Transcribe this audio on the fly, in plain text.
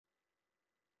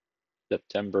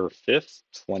September 5th,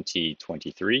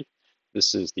 2023.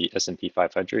 This is the S&P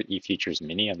 500 E-Futures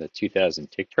Mini on the 2000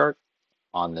 tick chart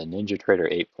on the NinjaTrader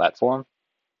 8 platform.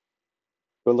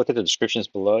 Go look at the descriptions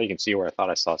below. You can see where I thought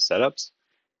I saw setups.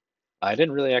 I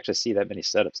didn't really actually see that many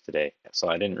setups today, so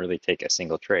I didn't really take a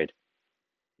single trade.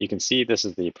 You can see this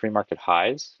is the pre-market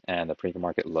highs and the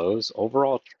pre-market lows.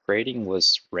 Overall trading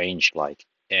was range-like,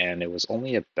 and it was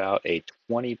only about a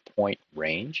 20-point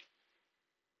range.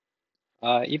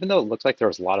 Even though it looks like there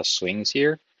was a lot of swings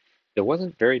here, there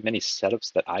wasn't very many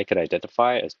setups that I could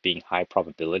identify as being high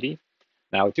probability.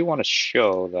 Now, I do want to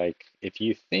show, like, if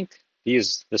you think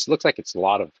this looks like it's a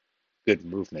lot of good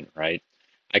movement, right?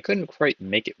 I couldn't quite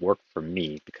make it work for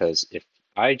me because if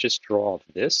I just draw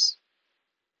this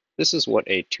is what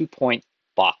a 2-point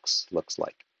box looks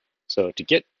like. So to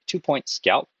get 2-point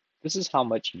scalp, this is how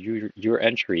much your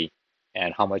entry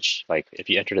and how much, like, if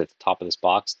you entered at the top of this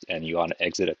box and you want to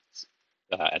exit at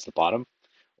the bottom,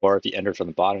 or if you entered from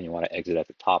the bottom and you want to exit at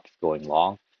the top going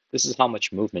long, this is how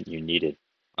much movement you needed.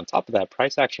 On top of that,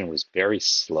 price action was very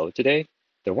slow today.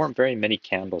 There weren't very many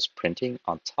candles printing.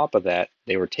 On top of that,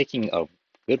 they were taking a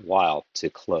good while to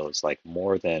close, like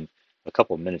more than a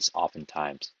couple minutes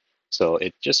oftentimes. So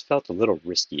it just felt a little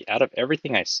risky. Out of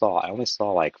everything I saw, I only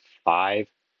saw like 5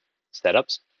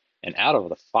 setups. And out of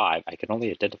the 5, I could only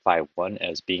identify one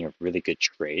as being a really good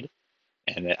trade.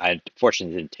 And I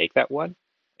unfortunately didn't take that one.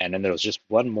 And then there was just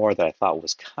one more that I thought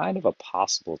was kind of a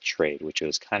possible trade, which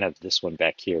was kind of this one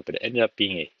back here, but it ended up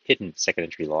being a hidden second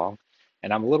entry long.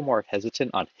 And I'm a little more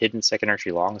hesitant on hidden second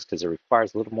entry longs because it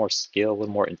requires a little more skill, a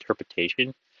little more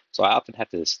interpretation. So I often have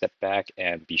to step back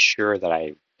and be sure that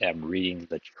I am reading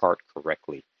the chart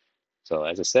correctly. So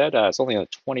as I said, it's only a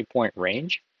 20-point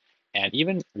range. And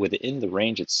even within the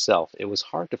range itself, it was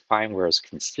hard to find where I was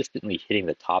consistently hitting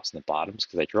the tops and the bottoms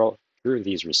because I drew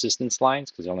these resistance lines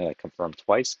because they only like confirmed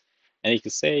twice. And you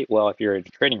could say, well, if you're in a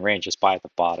trading range, just buy at the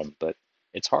bottom. But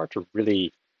it's hard to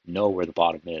really know where the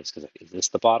bottom is because is this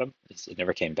the bottom? It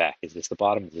never came back. Is this the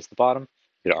bottom? Is this the bottom?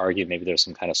 You could argue maybe there's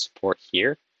some kind of support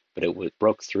here, but it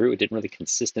broke through. It didn't really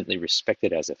consistently respect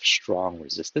it as a strong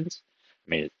resistance. I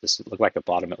mean, this looked like a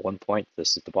bottom at one point.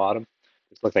 This is the bottom.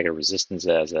 This looked like a resistance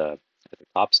at the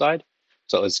top side.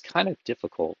 So it's kind of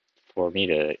difficult for me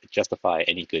to justify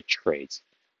any good trades.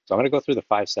 So I'm going to go through the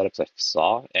 5 setups I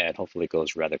saw, and hopefully it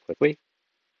goes rather quickly.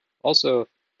 Also,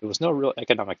 there was no real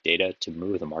economic data to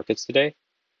move the markets today.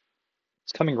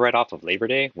 It's coming right off of Labor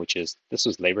Day, this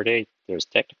was Labor Day. There was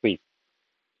technically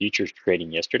futures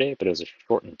trading yesterday, but it was a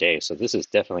shortened day. So this is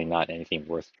definitely not anything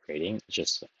worth trading. It's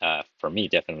just, for me,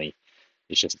 definitely,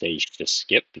 it's just a day you should just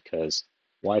skip because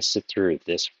why sit through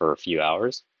this for a few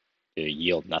hours to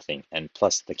yield nothing? And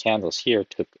plus the candles here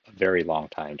took a very long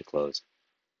time to close.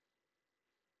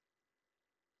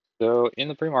 So in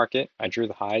the pre-market, I drew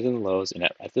the highs and the lows, and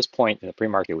at this point in the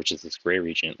pre-market, which is this gray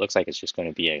region, it looks like it's just going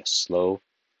to be a slow,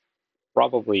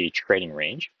 probably trading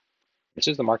range. As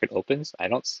soon as the market opens, I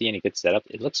don't see any good setup.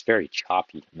 It looks very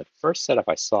choppy. And the first setup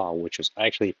I saw, which was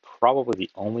actually probably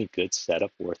the only good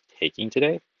setup worth taking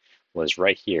today, was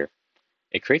right here.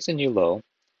 It creates a new low,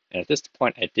 and at this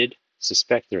point, I did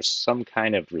suspect there's some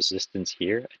kind of resistance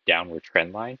here, a downward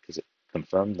trend line, because it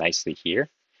confirmed nicely here.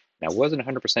 And I wasn't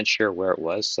 100% sure where it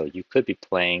was, so you could be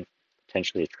playing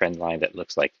potentially a trend line that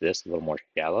looks like this, a little more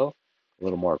shallow, a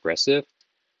little more aggressive.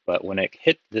 But when it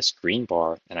hit this green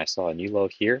bar and I saw a new low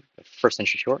here, the first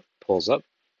entry short pulls up,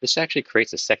 this actually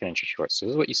creates a second entry short. So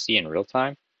this is what you see in real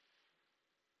time.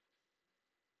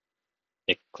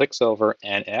 It clicks over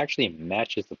and it actually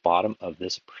matches the bottom of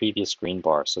this previous green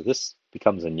bar. So this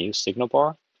becomes a new signal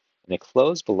bar and it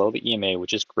closed below the EMA,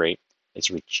 which is great. It's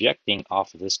rejecting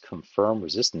off of this confirmed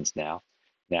resistance now.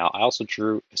 Now I also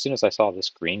drew, as soon as I saw this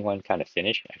green one kind of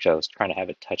finish, actually I was trying to have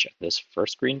it touch this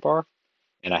first green bar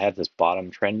and I have this bottom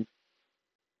trend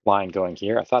line going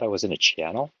here. I thought I was in a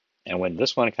channel. And when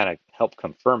this one kind of helped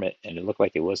confirm it and it looked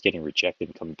like it was getting rejected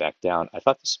and coming back down, I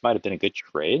thought this might have been a good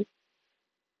trade.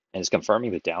 And it's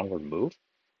confirming the downward move.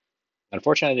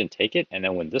 Unfortunately, I didn't take it. And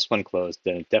then when this one closed,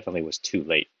 then it definitely was too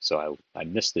late. So I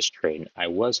missed this trade. I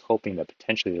was hoping that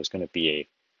potentially there was going to be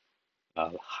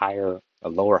a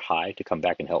lower high to come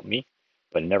back and help me,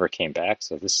 but it never came back.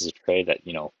 So this is a trade that,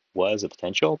 was a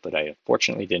potential, but I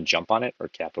unfortunately didn't jump on it or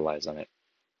capitalize on it.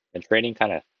 And trading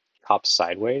kind of topped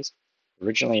sideways.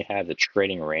 Originally had the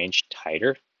trading range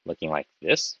tighter, looking like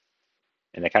this.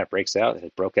 And it kind of breaks out.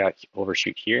 It broke out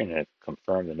overshoot here, and it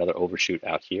confirmed another overshoot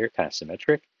out here, kind of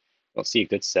symmetric. Don't see a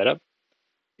good setup.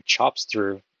 It chops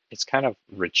through. It's kind of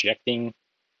rejecting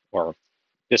or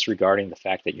disregarding the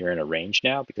fact that you're in a range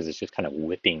now because it's just kind of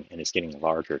whipping and it's getting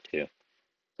larger too.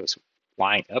 So it's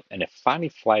flying up and it finally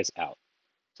flies out.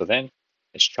 So then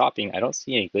It's chopping. I don't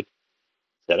see any good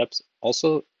setups.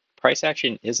 Also, price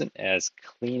action isn't as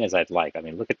clean as I'd like. I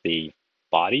mean, look at the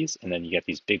bodies, and then you get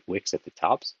these big wicks at the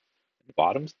tops, the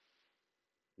bottoms.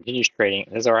 Continues trading.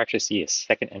 This is where I actually see a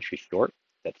second entry short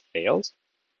that fails.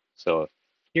 So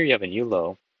here you have a new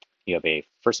low. You have a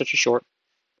first entry short,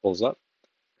 pulls up,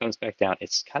 comes back down.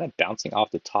 It's kind of bouncing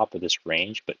off the top of this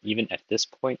range, but even at this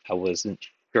point, I wasn't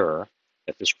sure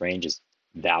that this range is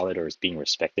valid or is being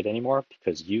respected anymore,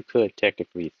 because you could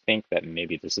technically think that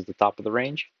maybe this is the top of the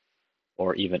range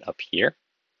or even up here.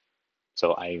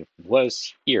 So I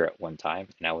was here at one time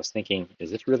and I was thinking,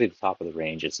 is this really the top of the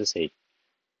range? Is this a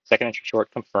second entry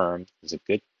short confirmed? This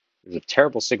is a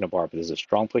terrible signal bar, but there's a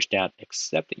strong push down,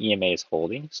 except the EMA is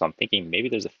holding. So I'm thinking maybe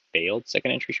there's a failed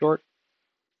second entry short.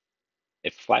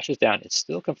 It flashes down, it's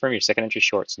still confirming your second entry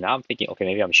short. So now I'm thinking, okay,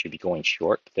 maybe I should be going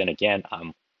short. But then again,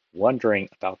 I'm wondering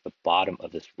about the bottom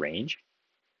of this range.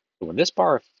 So when this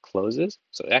bar closes,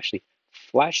 so it actually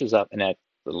flashes up, and at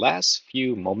the last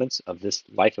few moments of this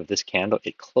life of this candle,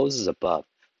 it closes above.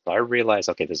 So I realized,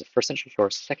 okay, there's a first entry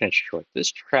short, second entry short.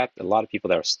 This trapped a lot of people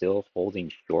that are still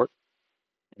holding short.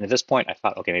 And at this point, I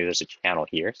thought, okay, maybe there's a channel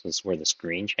here. So this is where this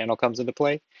green channel comes into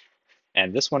play.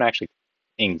 And this one actually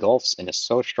engulfs and is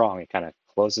so strong, it kind of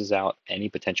closes out any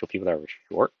potential people that were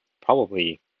short.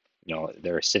 Probably,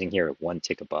 they're sitting here at one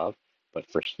tick above. But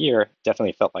for here,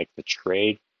 definitely felt like the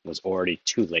trade was already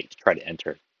too late to try to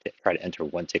enter.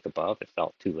 One tick above. It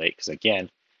felt too late because, again,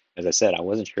 as I said, I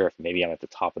wasn't sure if maybe I'm at the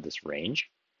top of this range.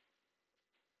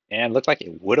 And it looked like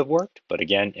it would have worked, but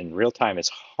again, in real time, it's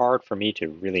hard for me to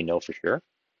really know for sure.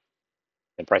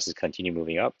 And prices continue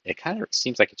moving up. It kind of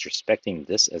seems like it's respecting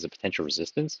this as a potential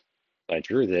resistance. So I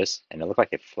drew this, and it looked like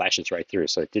it flashes right through.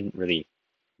 So it didn't really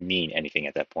mean anything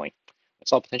at that point. I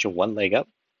saw potential one leg up,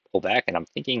 pull back, and I'm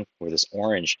thinking where this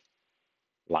orange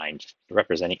line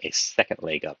representing a second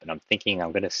leg up. And I'm thinking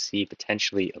I'm going to see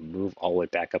potentially a move all the way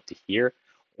back up to here,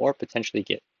 or potentially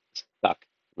get stuck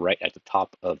right at the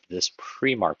top of this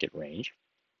pre-market range.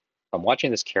 I'm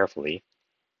watching this carefully.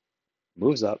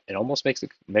 Moves up, it almost makes a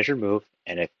measured move,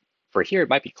 and for here it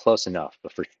might be close enough,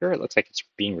 but for sure it looks like it's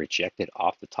being rejected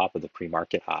off the top of the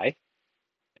pre-market high, and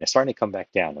it's starting to come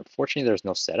back down. Unfortunately, there's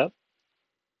no setup.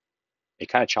 It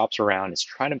kind of chops around. It's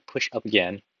trying to push up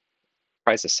again.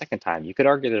 Tries a second time. You could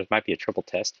argue there might be a triple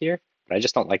test here, but I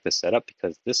just don't like the setup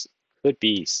because this could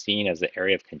be seen as the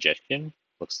area of congestion.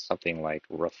 Looks something like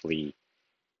roughly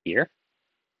here.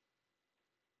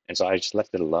 And so I just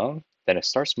left it alone. Then it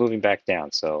starts moving back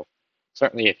down. So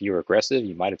certainly if you were aggressive,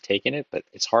 you might have taken it, but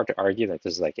it's hard to argue that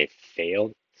this is like a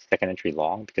failed second entry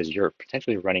long because you're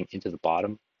potentially running into the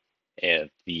bottom of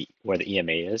where the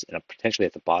EMA is and potentially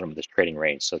at the bottom of this trading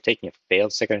range. So taking a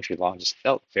failed second entry long just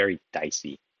felt very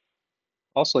dicey.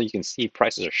 Also, you can see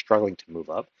prices are struggling to move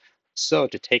up. So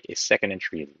to take a second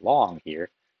entry long here,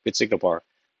 good signal bar,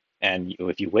 and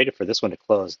if you waited for this one to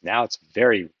close, now it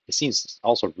seems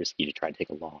also risky to try and take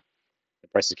a long. The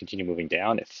prices continue moving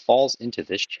down. It falls into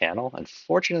this channel.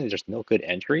 Unfortunately, there's no good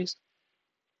entries,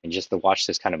 and just to watch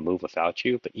this kind of move without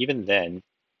you. But even then,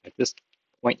 at this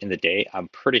point in the day, I'm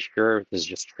pretty sure this is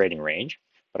just trading range.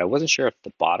 But I wasn't sure if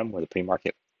the bottom where the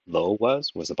pre-market low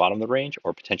was the bottom of the range,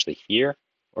 or potentially here,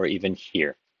 or even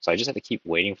here. So I just have to keep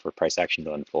waiting for price action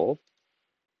to unfold.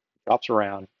 It drops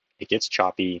around. It gets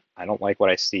choppy. I don't like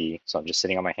what I see, so I'm just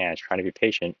sitting on my hands trying to be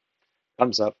patient.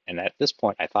 Comes up, and at this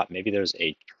point, I thought maybe there's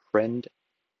a trend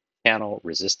channel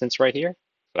resistance right here.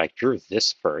 So I drew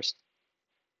this first.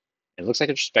 It looks like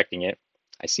it's respecting it.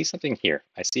 I see something here.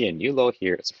 I see a new low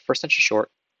here. It's a first entry short,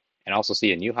 and I also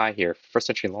see a new high here. First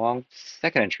entry long,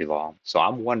 second entry long. So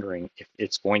I'm wondering if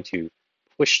it's going to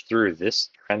push through this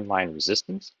trend line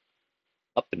resistance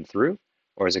up and through,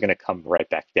 or is it going to come right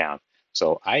back down?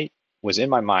 So I was in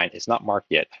my mind, it's not marked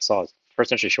yet. I saw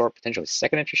first entry short, potentially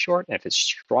second entry short, and if it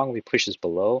strongly pushes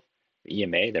below the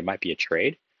EMA, there might be a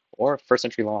trade, or first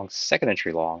entry long, second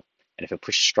entry long, and if it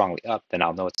pushes strongly up, then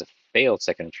I'll know it's a failed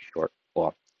second entry short.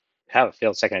 Well, to have a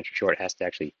failed second entry short, it has to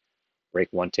actually break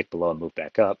one tick below and move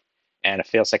back up, and a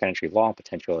failed second entry long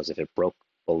potential is if it broke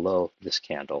below this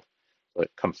candle. So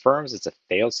it confirms it's a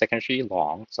failed second entry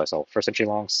long. So I saw first entry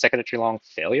long, second entry long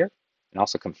failure, and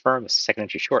also confirm it's a second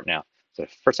entry short now. So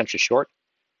first entry short,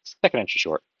 second entry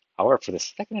short. However, for the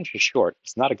second entry short,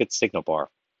 it's not a good signal bar.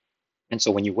 And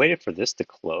so when you waited for this to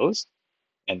close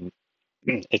and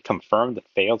it confirmed the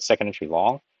failed second entry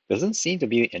long, there doesn't seem to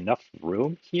be enough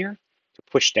room here to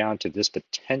push down to this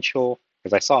potential,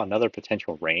 because I saw another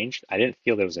potential range. I didn't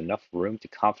feel there was enough room to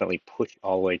confidently push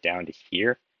all the way down to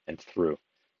here and through.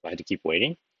 So I had to keep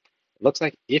waiting. It looks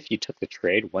like if you took the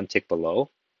trade one tick below,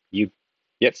 you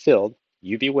get filled,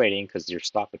 you'd be waiting because your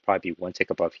stop would probably be one tick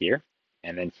above here.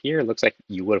 And then here it looks like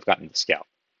you would have gotten the scalp.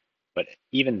 But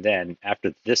even then,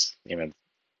 after this,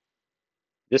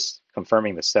 this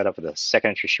confirming the setup of the second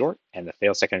entry short and the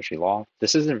failed second entry long,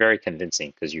 this isn't very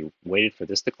convincing because you waited for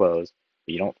this to close,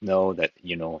 but you don't know that,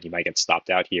 you might get stopped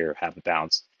out here, have a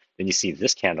bounce. Then you see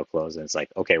this candle close and it's like,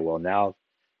 okay, well now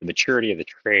the maturity of the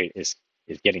trade is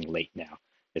getting late now.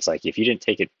 It's like if you didn't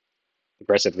take it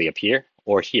aggressively up here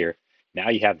or here, now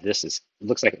you have this is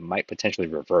looks like it might potentially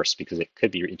reverse because it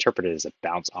could be interpreted as a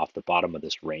bounce off the bottom of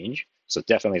this range. So it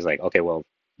definitely is like, okay, well,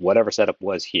 whatever setup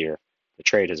was here, the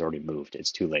trade has already moved.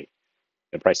 It's too late.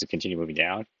 The prices continue moving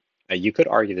down. You could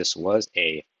argue this was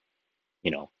a,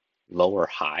 you know, lower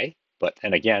high, but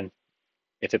then again,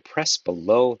 if it pressed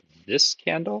below this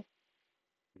candle,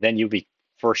 then you'd be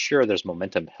for sure there's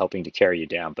momentum helping to carry you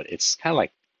down, but it's kind of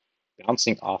like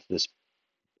bouncing off this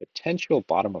potential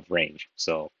bottom of range.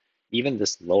 So even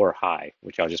this lower high,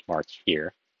 which I'll just mark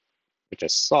here, which I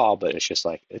saw, but it's just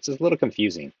like, it's a little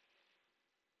confusing.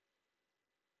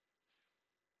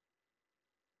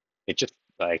 It just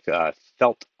like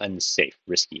felt unsafe,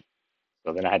 risky.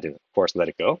 So then I had to, of course, let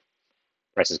it go.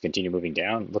 Prices continue moving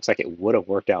down. Looks like it would have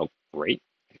worked out great,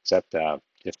 except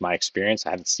just my experience,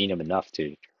 I haven't seen them enough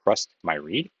to trust my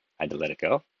read. I had to let it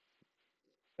go.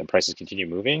 Then prices continue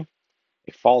moving.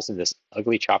 It falls in this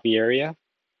ugly choppy area.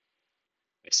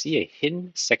 I see a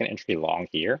hidden second entry long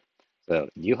here. So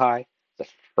new high, the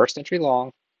first entry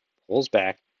long pulls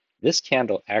back. This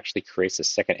candle actually creates a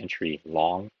second entry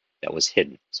long that was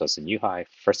hidden. So it's a new high,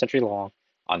 first entry long.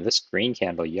 On this green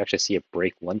candle, you actually see it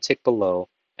break one tick below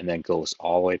and then goes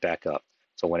all the way back up.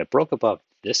 So when it broke above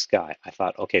this guy, I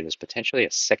thought, okay, there's potentially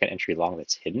a second entry long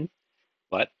that's hidden,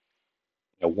 but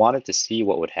I wanted to see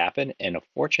what would happen. And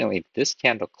unfortunately, this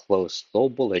candle closed so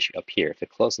bullish up here. If it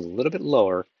closed a little bit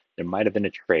lower, there might have been a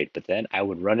trade, but then I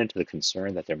would run into the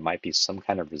concern that there might be some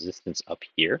kind of resistance up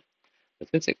here. But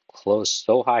since it closed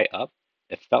so high up,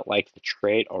 it felt like the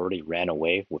trade already ran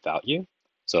away without you.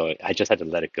 So I just had to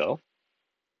let it go.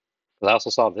 But I also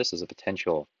saw this as a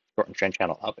potential short trend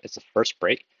channel up. It's the first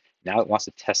break. Now it wants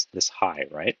to test this high,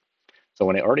 right? So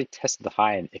when it already tested the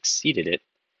high and exceeded it,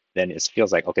 then it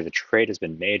feels like, okay, the trade has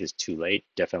been made, it's too late.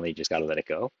 Definitely just got to let it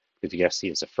go. Because you got to see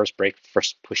it's a first break,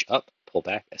 first push up, pull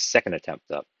back, a second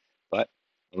attempt up. But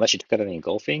unless you took out any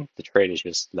engulfing, the trade is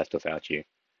just left without you.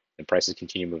 The prices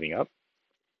continue moving up.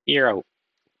 Here,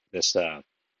 this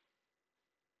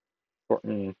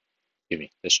shorten, excuse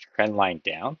me, this trend line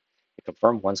down. It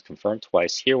confirmed once, confirmed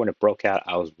twice. Here, when it broke out,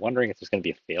 I was wondering if there's going to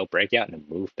be a failed breakout and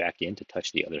a move back in to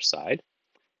touch the other side.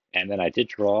 And then I did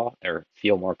draw or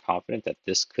feel more confident that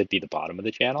this could be the bottom of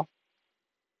the channel.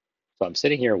 So I'm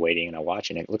sitting here waiting and I watch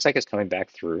and it looks like it's coming back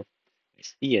through. I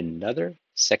see another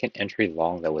second entry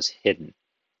long that was hidden.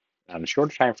 On a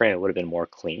shorter time frame, it would have been more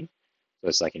clean. So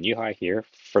it's like a new high here,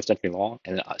 first entry long,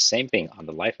 and then same thing on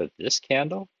the life of this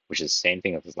candle, which is the same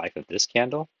thing as the life of this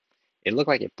candle. It looked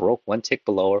like it broke one tick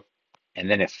below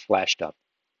and then it flashed up.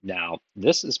 Now,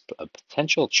 this is a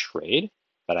potential trade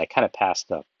that I kind of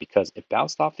passed up because it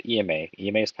bounced off the EMA.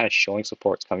 EMA is kind of showing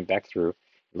support, it's coming back through.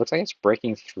 It looks like it's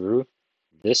breaking through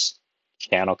this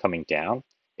channel coming down.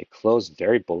 It closed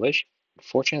very bullish.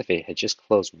 Unfortunately, if it had just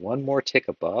closed one more tick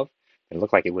above, it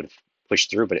looked like it would have pushed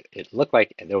through, but it looked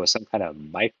like there was some kind of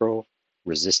micro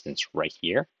resistance right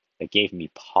here that gave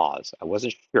me pause. I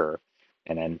wasn't sure.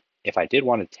 And then if I did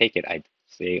want to take it, I'd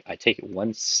say I take it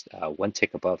one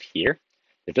tick above here.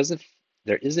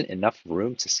 There isn't enough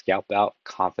room to scalp out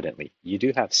confidently. You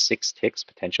do have 6 ticks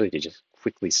potentially to just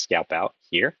quickly scalp out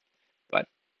here, but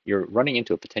you're running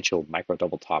into a potential micro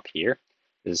double top here.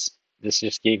 This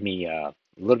just gave me a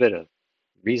little bit of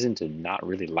reason to not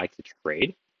really like the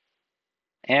trade.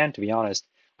 And to be honest,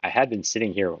 I had been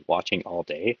sitting here watching all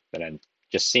day, but I'm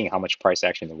just seeing how much price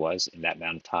action there was in that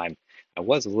amount of time. I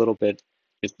was a little bit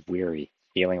just weary,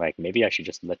 feeling like maybe I should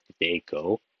just let the day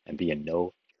go and be a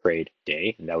no trade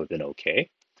day, and that would have been okay.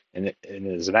 And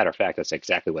as a matter of fact, that's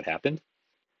exactly what happened.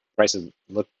 Prices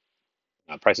look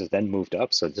prices then moved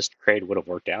up, so this trade would have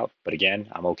worked out. But again,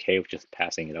 I'm okay with just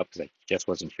passing it up because I just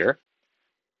wasn't sure.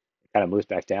 It kind of moves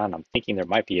back down. I'm thinking there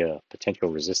might be a potential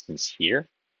resistance here.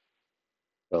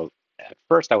 So at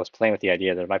first I was playing with the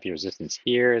idea there might be resistance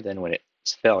here. Then when it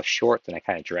fell short, then I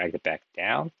kind of dragged it back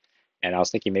down. And I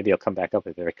was thinking maybe it'll come back up.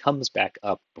 If it comes back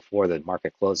up before the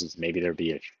market closes, maybe there'll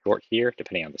be a short here,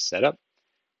 depending on the setup.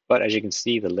 But as you can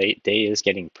see, the late day is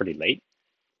getting pretty late,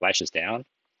 flashes down.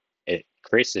 It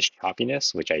creates this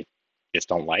choppiness, which I just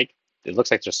don't like. It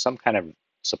looks like there's some kind of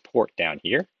support down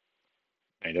here.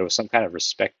 Right? There was some kind of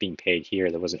respect being paid here.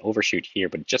 There was an overshoot here,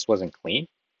 but it just wasn't clean.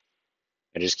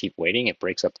 I just keep waiting. It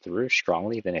breaks up through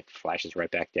strongly, then it flashes right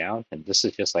back down. And this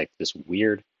is just like this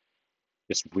weird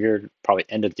this weird, probably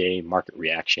end of day market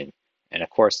reaction. And of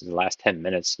course, in the last 10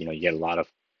 minutes, you get a lot of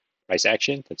price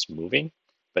action that's moving,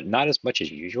 but not as much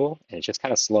as usual. And it's just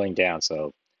kind of slowing down.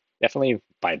 So definitely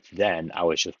by then, I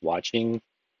was just watching,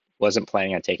 wasn't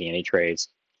planning on taking any trades,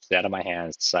 sat on my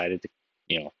hands, decided to,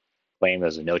 claim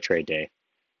as a no trade day.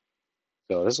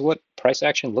 So this is what price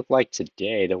action looked like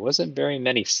today. There wasn't very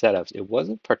many setups. It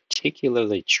wasn't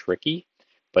particularly tricky,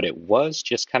 but it was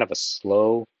just kind of a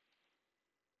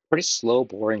pretty slow,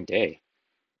 boring day.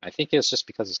 I think it's just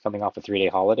because it's coming off a 3-day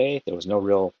holiday. There was no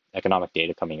real economic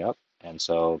data coming up. And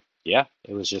so, yeah,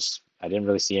 it was just, I didn't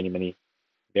really see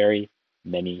very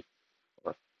many,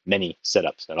 or many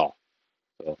setups at all.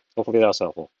 So hopefully that was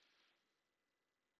helpful.